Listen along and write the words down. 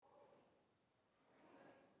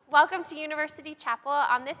Welcome to University Chapel.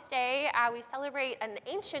 On this day, we celebrate an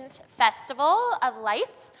ancient festival of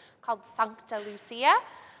lights called Sancta Lucia.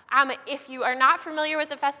 If you are not familiar with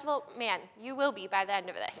the festival, man, you will be by the end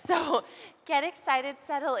of this. So get excited,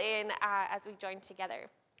 settle in as we join together.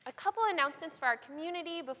 A couple announcements for our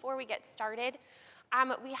community before we get started.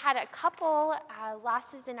 We had a couple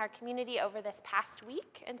losses in our community over this past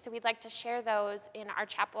week, and so we'd like to share those in our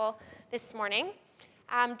chapel this morning.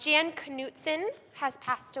 Jan Knutson has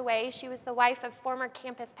passed away. She was the wife of former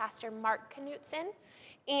campus pastor Mark Knutson.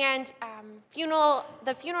 And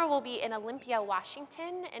the funeral will be in Olympia,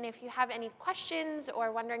 Washington. And if you have any questions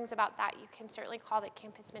or wonderings about that, you can certainly call the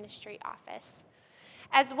campus ministry office.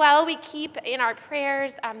 As well, we keep in our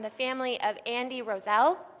prayers the family of Andy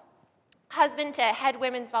Roselle, husband to head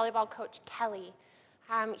women's volleyball coach Kelly.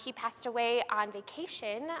 He passed away on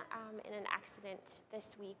vacation in an accident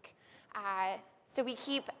this week. So we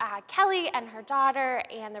keep Kelly and her daughter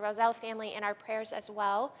and the Roselle family in our prayers as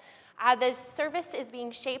well. The service is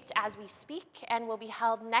being shaped as we speak and will be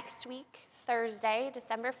held next week, Thursday,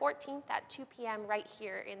 December 14th at 2 p.m. right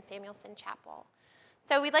here in Samuelson Chapel.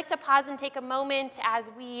 So we'd like to pause and take a moment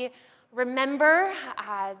as we remember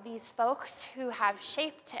these folks who have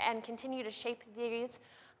shaped and continue to shape these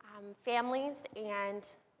families and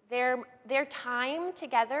their time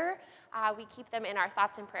together. We keep them in our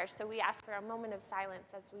thoughts and prayers. So we ask for a moment of silence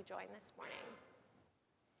as we join this morning.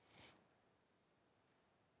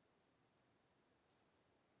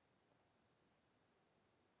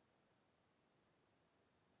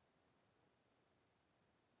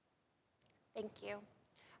 Thank you.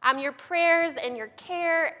 Your prayers and your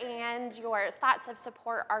care and your thoughts of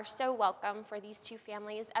support are so welcome for these two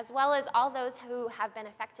families, as well as all those who have been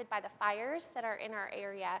affected by the fires that are in our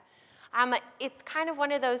area. It's kind of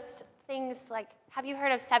one of those things like, have you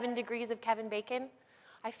heard of 7 Degrees of Kevin Bacon?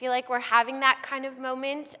 I feel like we're having that kind of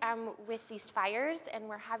moment with these fires, and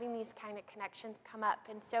we're having these kind of connections come up.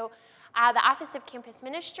 And so the Office of Campus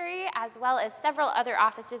Ministry, as well as several other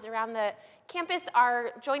offices around the campus,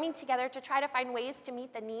 are joining together to try to find ways to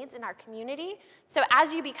meet the needs in our community. So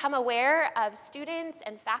as you become aware of students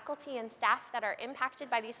and faculty and staff that are impacted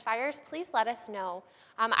by these fires, please let us know.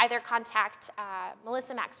 Either contact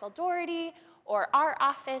Melissa Maxwell Doherty or our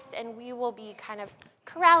office, and we will be kind of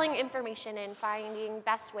corralling information and finding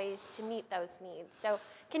best ways to meet those needs. So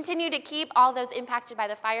continue to keep all those impacted by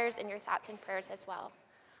the fires in your thoughts and prayers as well.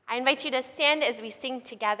 I invite you to stand as we sing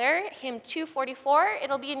together, hymn 244.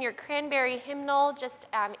 It'll be in your cranberry hymnal just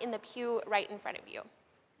in the pew right in front of you.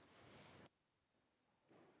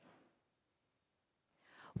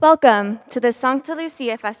 Welcome to the Sancta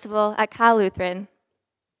Lucia Festival at Cal Lutheran.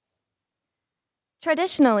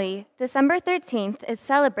 Traditionally, December 13th is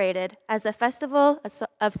celebrated as the Festival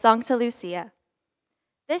of Sancta Lucia.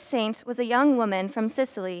 This saint was a young woman from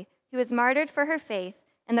Sicily who was martyred for her faith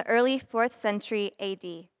in the early 4th century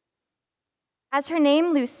AD. As her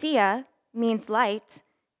name Lucia means light,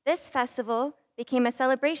 this festival became a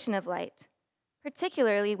celebration of light,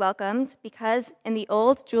 particularly welcomed because in the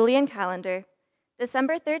old Julian calendar,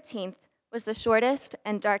 December 13th was the shortest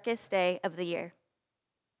and darkest day of the year.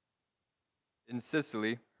 In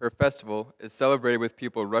Sicily, her festival is celebrated with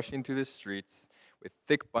people rushing through the streets with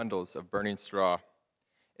thick bundles of burning straw.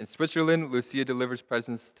 In Switzerland, Lucia delivers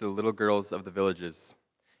presents to the little girls of the villages.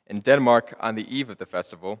 In Denmark, on the eve of the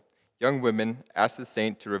festival, young women ask the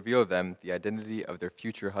saint to reveal them the identity of their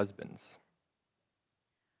future husbands.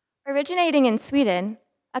 Originating in Sweden,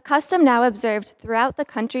 a custom now observed throughout the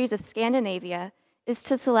countries of Scandinavia is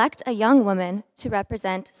to select a young woman to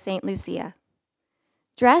represent Saint Lucia.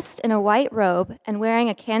 Dressed in a white robe and wearing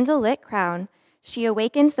a candle-lit crown, she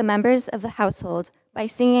awakens the members of the household by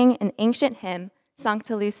singing an ancient hymn,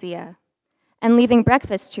 Sancta Lucia, and leaving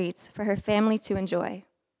breakfast treats for her family to enjoy.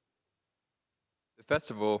 The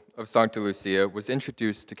festival of Sancta Lucia was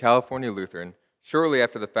introduced to California Lutheran shortly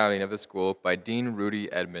after the founding of the school by Dean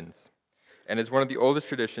Rudy Edmonds, and is one of the oldest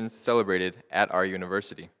traditions celebrated at our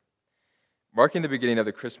university. Marking the beginning of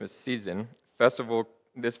the Christmas season,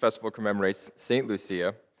 this festival commemorates Saint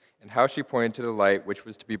Lucia and how she pointed to the light which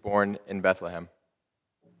was to be born in Bethlehem.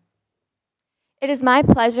 It is my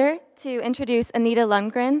pleasure to introduce Anita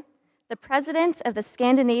Lundgren, the president of the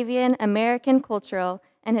Scandinavian American Cultural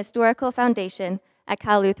and Historical Foundation at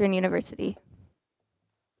Cal Lutheran University.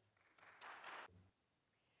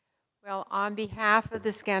 Well, on behalf of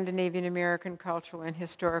the Scandinavian American Cultural and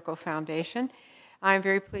Historical Foundation, I'm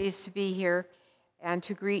very pleased to be here and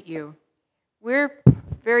to greet you. We're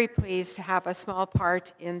very pleased to have a small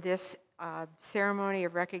part in this ceremony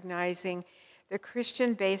of recognizing the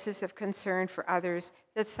Christian basis of concern for others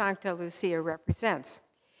that Sancta Lucia represents.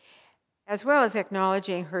 as well as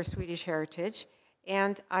acknowledging her Swedish heritage.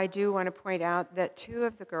 And I do want to point out that two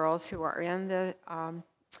of the girls who are in the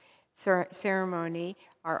ceremony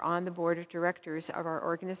are on the board of directors of our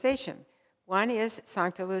organization. One is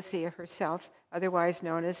Sancta Lucia herself, otherwise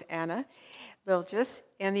known as Anna Bilges,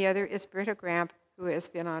 and the other is Britta Gramp, who has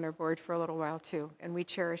been on our board for a little while too, and we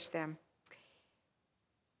cherish them.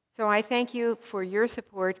 So I thank you for your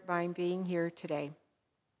support by being here today.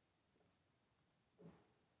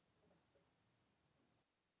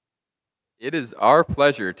 It is our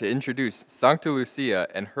pleasure to introduce Sancta Lucia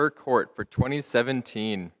and her court for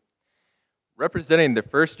 2017. Representing the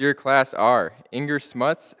first-year class are Inger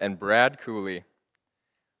Smuts and Brad Cooley.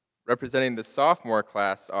 Representing the sophomore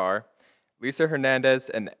class are Lisa Hernandez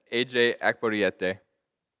and AJ Akboriete.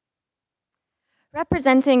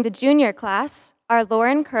 Representing the junior class are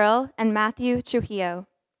Lauren Curl and Matthew Trujillo.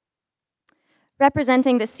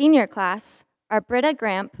 Representing the senior class are Britta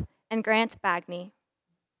Gramp and Grant Bagney.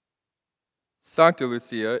 Sancta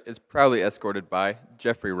Lucia is proudly escorted by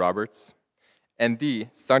Jeffrey Roberts, and the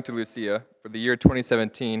Sancta Lucia for the year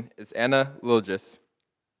 2017 is Anna Lilgis.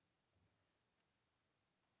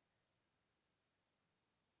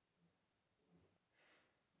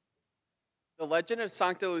 The legend of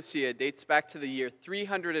Sancta Lucia dates back to the year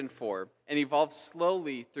 304 and evolved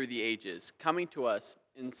slowly through the ages, coming to us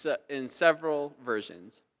in several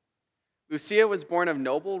versions. Lucia was born of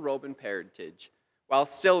noble Roman parentage. While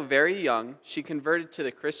still very young, she converted to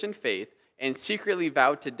the Christian faith and secretly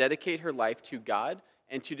vowed to dedicate her life to God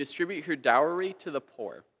and to distribute her dowry to the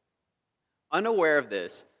poor. Unaware of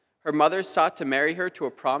this, her mother sought to marry her to a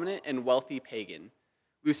prominent and wealthy pagan.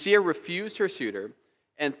 Lucia refused her suitor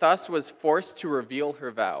and thus was forced to reveal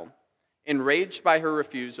her vow. Enraged by her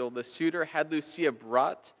refusal, the suitor had Lucia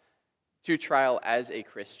brought to trial as a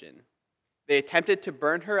Christian. They attempted to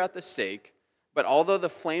burn her at the stake, but although the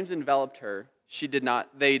flames enveloped her,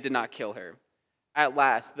 they did not kill her. At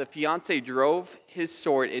last, the fiancé drove his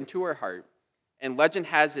sword into her heart, and legend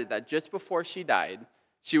has it that just before she died,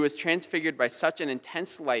 she was transfigured by such an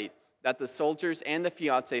intense light that the soldiers and the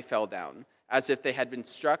fiancé fell down, as if they had been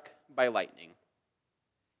struck by lightning.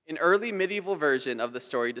 An early medieval version of the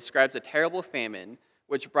story describes a terrible famine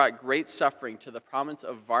which brought great suffering to the province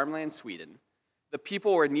of Värmland, Sweden. The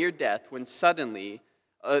people were near death when suddenly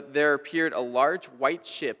there appeared a large white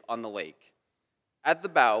ship on the lake. At the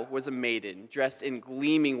bow was a maiden dressed in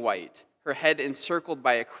gleaming white, her head encircled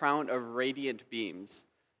by a crown of radiant beams.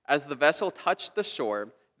 As the vessel touched the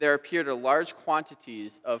shore, there appeared large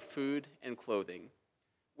quantities of food and clothing.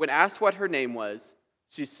 When asked what her name was,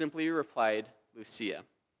 she simply replied, Lucia.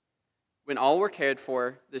 When all were cared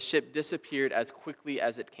for, the ship disappeared as quickly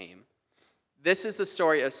as it came. This is the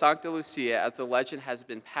story of Sancta Lucia as the legend has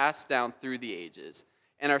been passed down through the ages.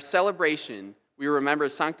 In our celebration, we remember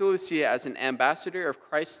Sancta Lucia as an ambassador of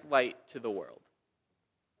Christ's light to the world.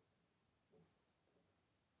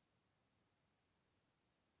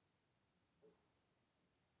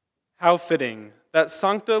 How fitting that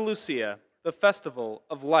Sancta Lucia, the festival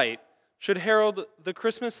of light, should herald the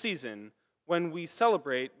Christmas season when we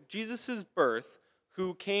celebrate Jesus' birth,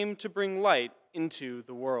 who came to bring light into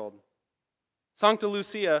the world. Sancta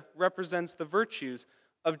Lucia represents the virtues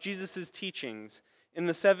of Jesus' teachings in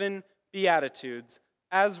the 7 Beatitudes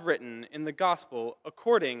as written in the Gospel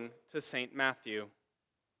according to St. Matthew.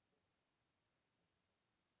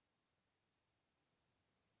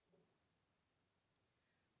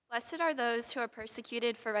 Blessed are those who are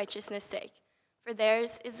persecuted for righteousness' sake, for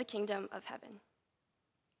theirs is the kingdom of heaven.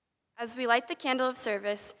 As we light the candle of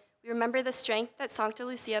service, we remember the strength that Sancta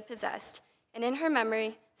Lucia possessed, and in her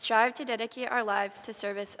memory, strive to dedicate our lives to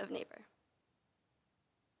service of neighbor.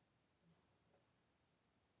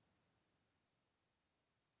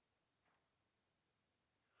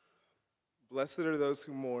 Blessed are those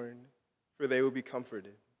who mourn, for they will be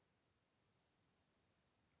comforted.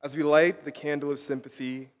 As we light the candle of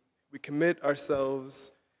sympathy, we commit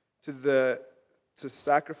ourselves to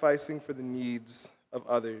sacrificing for the needs of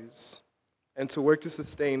others and to work to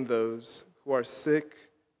sustain those who are sick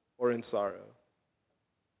or in sorrow.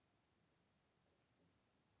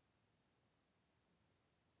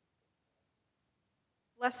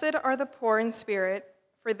 Blessed are the poor in spirit,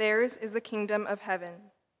 for theirs is the kingdom of heaven.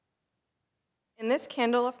 In this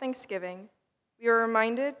candle of thanksgiving, we are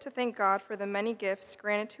reminded to thank God for the many gifts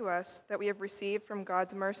granted to us that we have received from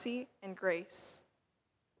God's mercy and grace.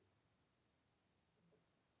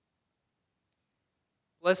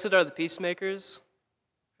 Blessed are the peacemakers,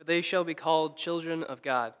 for they shall be called children of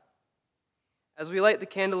God. As we light the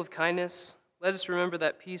candle of kindness, let us remember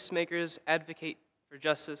that peacemakers advocate for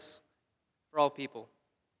justice for all people.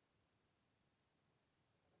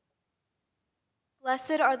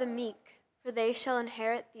 Blessed are the meek, for they shall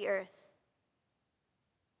inherit the earth.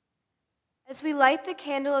 As we light the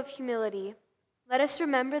candle of humility, let us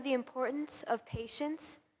remember the importance of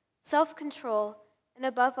patience, self-control, and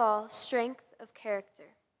above all, strength of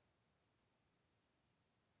character.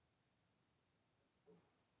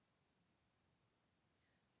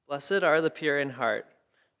 Blessed are the pure in heart,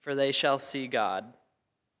 for they shall see God.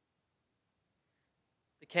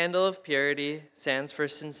 The candle of purity stands for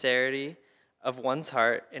sincerity of one's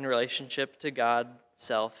heart in relationship to God,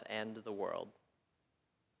 self, and the world.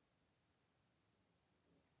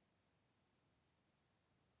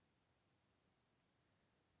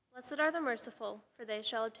 Blessed are the merciful, for they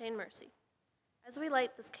shall obtain mercy. As we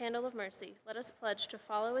light this candle of mercy, let us pledge to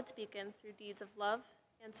follow its beacon through deeds of love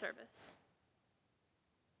and service.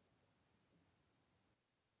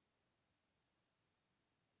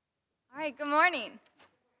 All right, good morning.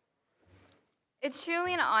 It's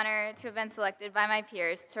truly an honor to have been selected by my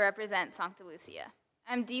peers to represent Sancta Lucia.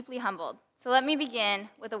 I'm deeply humbled, so let me begin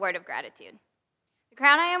with a word of gratitude. The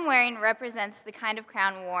crown I am wearing represents the kind of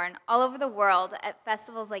crown worn all over the world at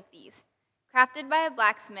festivals like these. Crafted by a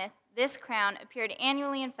blacksmith, this crown appeared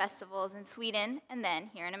annually in festivals in Sweden and then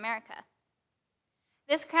here in America.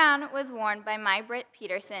 This crown was worn by my Britt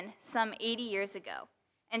Peterson some 80 years ago,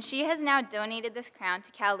 and she has now donated this crown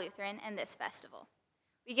to Cal Lutheran and this festival.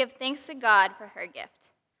 We give thanks to God for her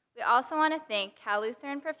gift. We also want to thank Cal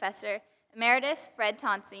Lutheran Professor Emeritus Fred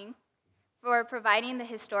Tonsing for providing the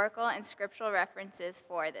historical and scriptural references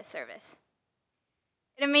for this service.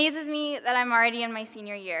 It amazes me that I'm already in my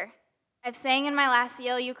senior year. I've sang in my last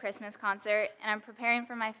CLU Christmas concert, and I'm preparing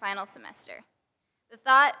for my final semester. The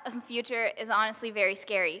thought of the future is honestly very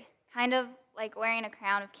scary, kind of like wearing a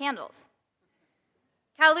crown of candles.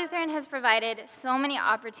 Cal Lutheran has provided so many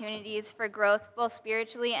opportunities for growth, both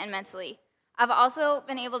spiritually and mentally. I've also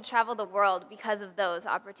been able to travel the world because of those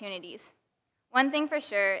opportunities. One thing for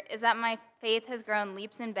sure is that my faith has grown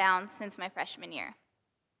leaps and bounds since my freshman year.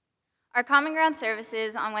 Our Common Ground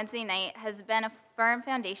services on Wednesday night has been a firm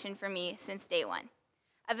foundation for me since day one.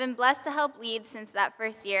 I've been blessed to help lead since that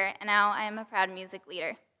first year, and now I am a proud music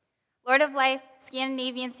leader. Lord of Life,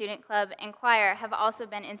 Scandinavian Student Club, and choir have also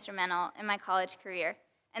been instrumental in my college career,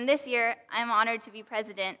 and this year I am honored to be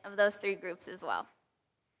president of those three groups as well.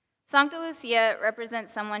 Sancta Lucia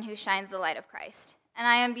represents someone who shines the light of Christ, and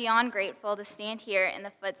I am beyond grateful to stand here in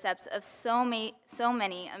the footsteps of so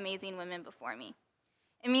many amazing women before me.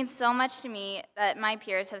 It means so much to me that my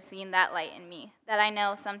peers have seen that light in me that I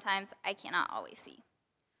know sometimes I cannot always see.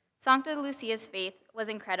 Sancta Lucia's faith was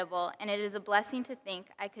incredible, and it is a blessing to think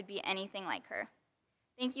I could be anything like her.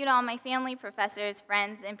 Thank you to all my family, professors,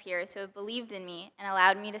 friends, and peers who have believed in me and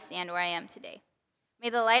allowed me to stand where I am today.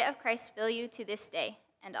 May the light of Christ fill you to this day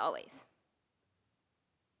and always.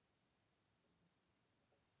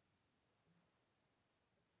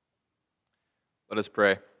 Let us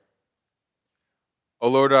pray. O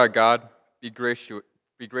Lord our God, be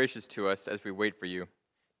gracious to us as we wait for you.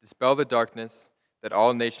 Dispel the darkness, that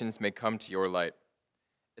all nations may come to your light.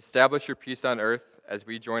 Establish your peace on earth as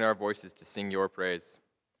we join our voices to sing your praise.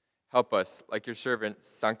 Help us, like your servant,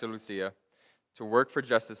 Sancta Lucia, to work for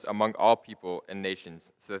justice among all people and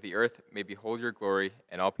nations, so that the earth may behold your glory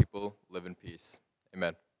and all people live in peace.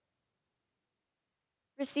 Amen.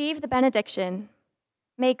 Receive the benediction.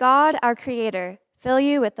 May God, our Creator, fill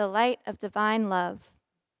you with the light of divine love.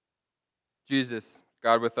 Jesus,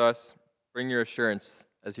 God with us, bring your assurance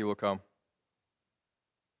as he will come.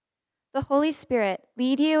 The Holy Spirit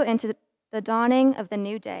lead you into the dawning of the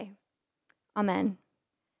new day. Amen.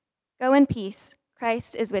 Go in peace.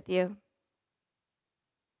 Christ is with you.